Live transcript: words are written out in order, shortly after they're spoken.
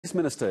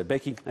Minister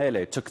Bheki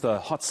Cele took the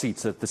hot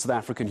seat at the South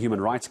African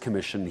Human Rights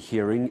Commission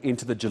hearing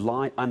into the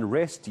July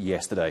unrest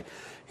yesterday.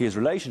 His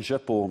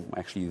relationship, or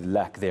actually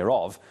lack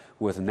thereof,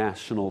 with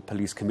National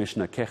Police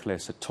Commissioner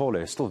Whitfield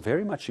is still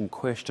very much in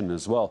question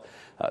as well.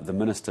 The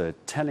minister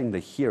telling the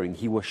hearing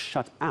he was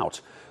shut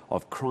out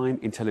of crime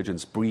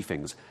intelligence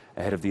briefings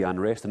ahead of the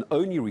unrest and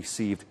only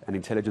received an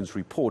intelligence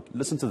report,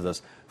 listen to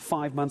this,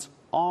 5 months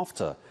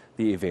after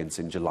the events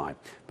in July.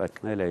 But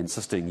Cele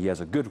insisting he has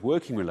a good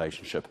working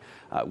relationship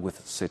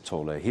with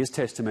Cele. His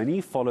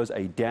testimony follows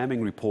a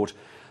damning report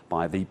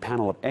by the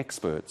panel of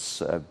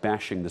experts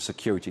bashing the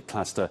security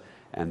cluster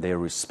and their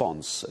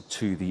response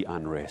to the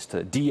unrest.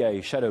 DA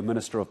Shadow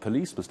Minister of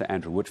Police, Mr.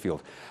 Andrew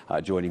Whitfield,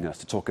 joining us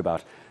to talk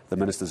about the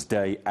Minister's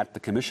day at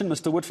the Commission.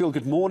 Mr. Whitfield,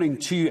 good morning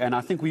to you. And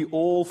I think we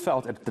all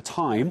felt at the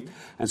time,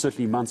 and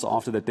certainly months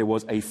after, that there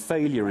was a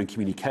failure in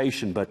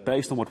communication. But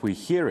based on what we're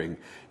hearing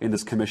in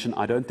this Commission,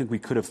 I don't think we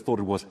could have thought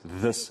it was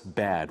this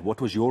bad.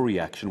 What was your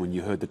reaction when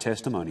you heard the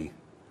testimony?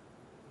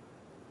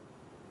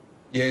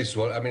 Yes,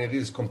 well, I mean, it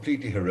is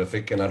completely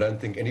horrific, and I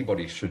don't think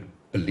anybody should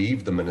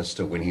believe the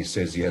minister when he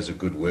says he has a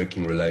good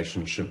working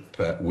relationship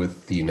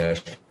with the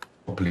National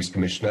Police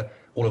Commissioner.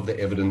 All of the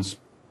evidence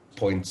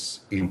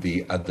points in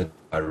the other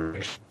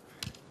direction.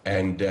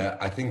 And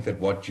I think that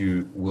what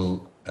you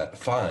will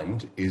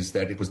find is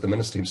that it was the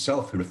minister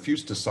himself who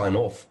refused to sign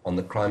off on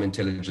the Crime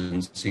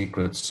Intelligence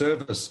Secret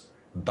Service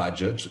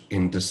budget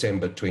in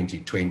December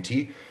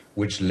 2020,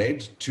 which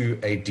led to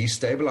a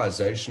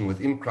destabilization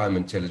within crime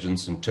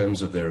intelligence in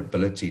terms of their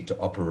ability to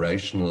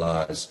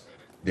operationalize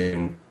their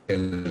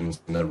intelligence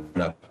in the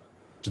run-up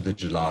to the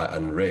July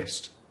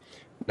unrest.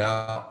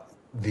 Now,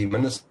 the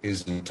minister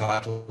is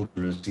entitled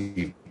to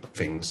receive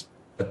briefings,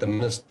 but the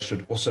minister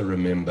should also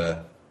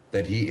remember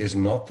that he is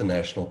not the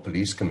National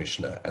Police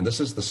Commissioner, and this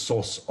is the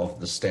source of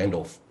the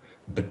standoff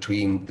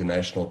between the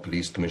National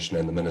Police Commissioner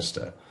and the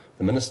minister.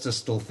 The minister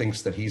still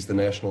thinks that he's the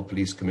National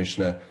Police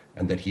Commissioner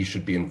and that he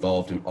should be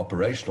involved in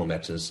operational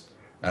matters,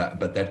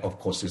 but that, of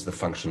course, is the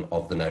function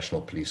of the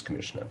National Police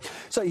Commissioner.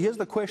 So here's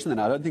the question, then.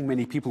 I don't think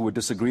many people would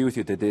disagree with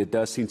you that there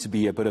does seem to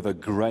be a bit of a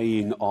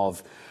greying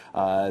of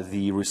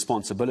the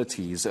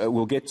responsibilities.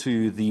 We'll get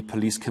to the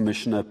Police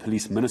Commissioner,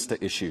 Police Minister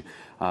issue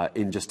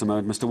in just a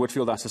moment. Mr.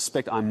 Whitfield, I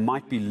suspect I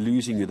might be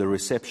losing you. The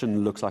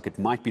reception looks like it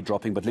might be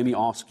dropping, but let me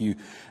ask you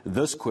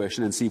this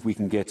question and see if we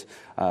can get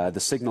the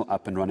signal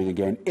up and running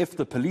again. If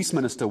the Police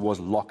Minister was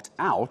locked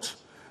out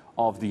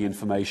of the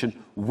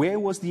information, where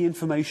was the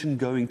information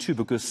going to?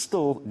 Because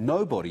still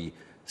nobody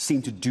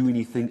seemed to do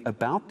anything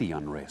about the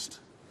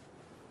unrest.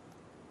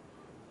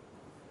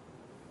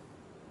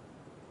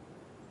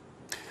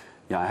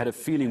 Yeah, I had a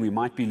feeling we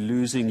might be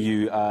losing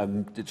you,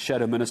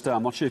 Shadow Minister.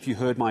 I'm not sure if you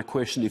heard my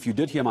question. If you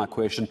did hear my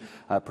question,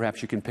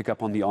 perhaps you can pick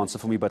up on the answer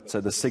for me, but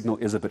the signal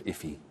is a bit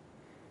iffy.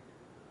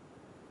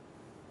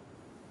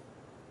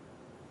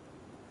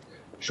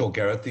 Sure,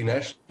 Gareth. The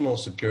National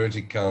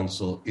Security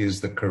Council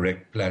is the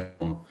correct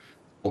platform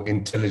for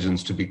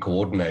intelligence to be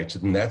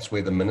coordinated, and that's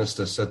where the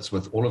minister sits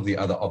with all of the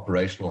other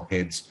operational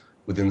heads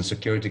within the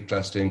security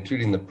cluster,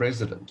 including the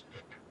president.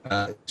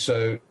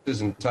 So it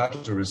is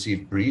entitled to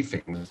receive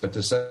briefings, but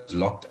to say it's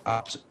locked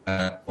out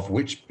of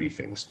which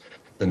briefings?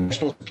 The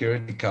National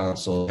Security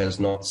Council has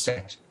not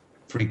sat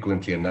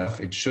frequently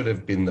enough. It should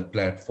have been the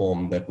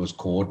platform that was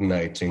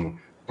coordinating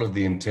all of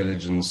the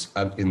intelligence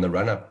in the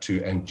run-up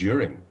to and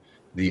during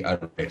the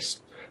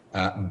unrest.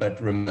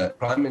 But remember,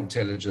 crime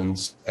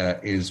intelligence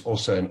is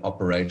also an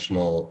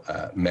operational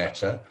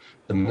matter.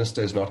 The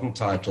minister is not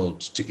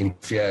entitled to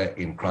interfere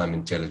in crime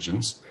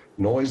intelligence,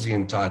 nor is he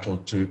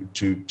entitled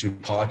to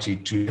party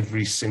to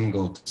every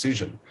single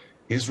decision.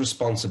 His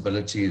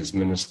responsibility is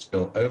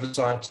ministerial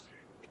oversight.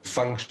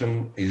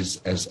 Function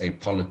is as a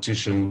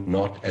politician,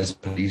 not as a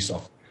police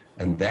officer.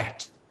 And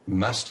that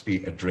must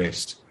be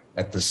addressed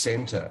at the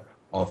center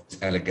of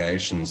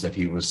allegations that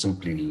he was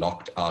simply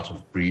locked out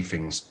of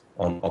briefings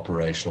on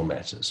operational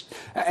matters.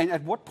 And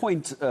at what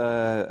point,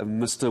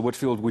 Mr.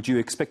 Whitfield, would you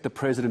expect the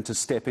President to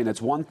step in?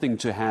 It's one thing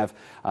to have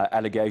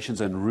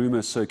allegations and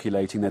rumours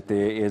circulating that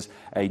there is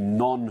a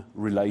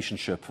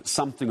non-relationship,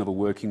 something of a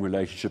working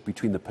relationship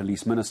between the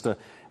Police Minister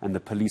and the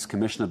Police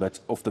Commissioner, but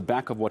off the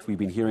back of what we've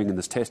been hearing in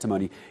this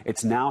testimony,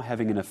 it's now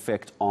having an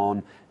effect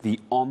on the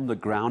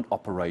on-the-ground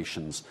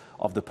operations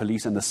of the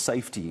police and the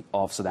safety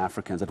of South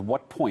Africans. At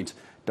what point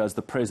does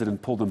the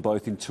President pull them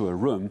both into a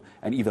room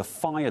and either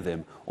fire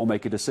them or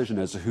make a decision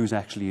as to who's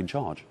actually in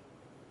charge?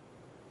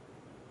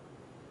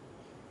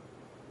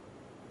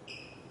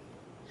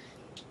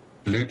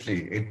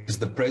 Absolutely. It is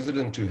the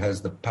President who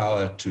has the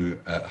power to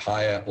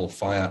hire or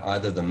fire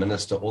either the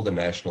Minister or the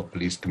National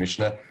Police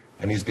Commissioner,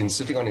 and he's been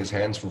sitting on his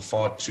hands for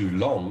far too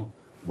long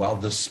while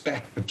the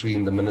spat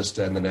between the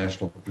Minister and the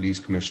National Police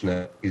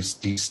Commissioner is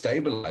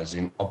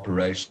destabilizing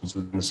operations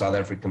within the South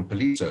African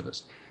Police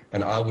Service.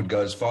 And I would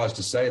go as far as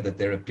to say that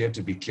there appear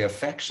to be clear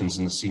factions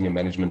in the senior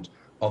management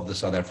of the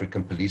South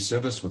African Police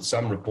Service, with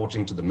some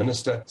reporting to the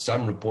Minister,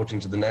 some reporting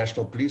to the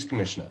National Police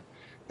Commissioner.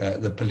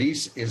 The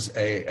police is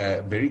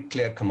a very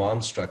clear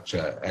command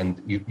structure,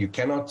 and you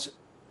cannot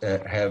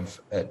have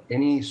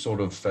any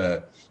sort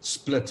of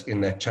split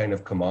in that chain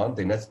of command,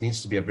 then that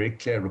needs to be a very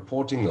clear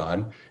reporting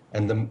line.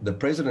 And the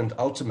president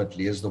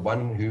ultimately is the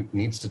one who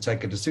needs to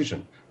take a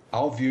decision.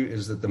 Our view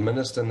is that the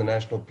minister and the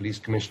National Police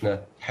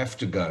Commissioner have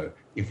to go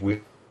if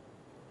we're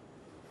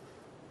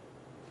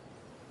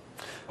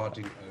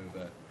parting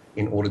over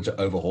in order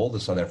to overhaul the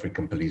South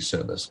African Police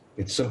Service.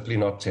 It's simply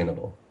not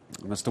tenable.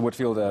 Mr.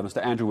 Whitfield,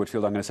 Mr. Andrew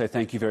Whitfield, I'm going to say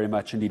thank you very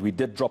much indeed. We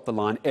did drop the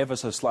line ever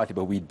so slightly,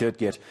 but we did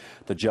get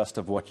the gist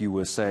of what you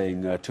were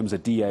saying in terms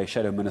of DA,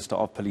 Shadow Minister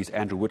of Police,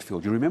 Andrew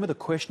Whitfield. You remember the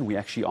question we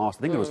actually asked,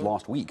 I think it was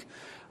last week,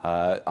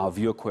 our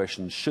viewer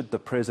question, should the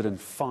president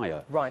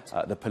fire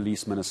the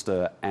police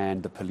minister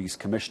and the police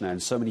commissioner?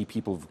 And so many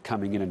people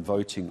coming in and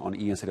voting on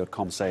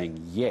eNCA.com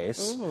saying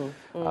yes.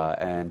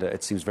 And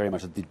it seems very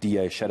much that the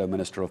DA, Shadow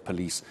Minister of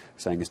Police,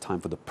 saying it's time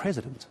for the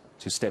president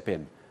to step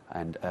in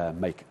and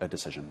make a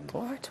decision.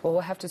 All right. Well,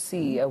 we'll have to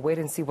see, wait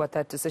and see what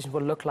that decision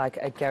will look like,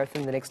 Gareth,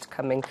 in the next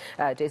coming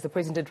days. The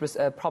president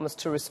did promise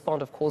to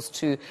respond, of course,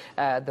 to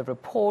the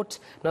report,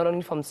 not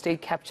only from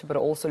state capture, but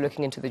also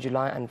looking into the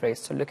July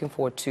unrest. So looking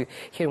forward to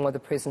hearing what the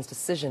president's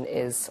decision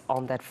is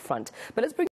on that front. But let's bring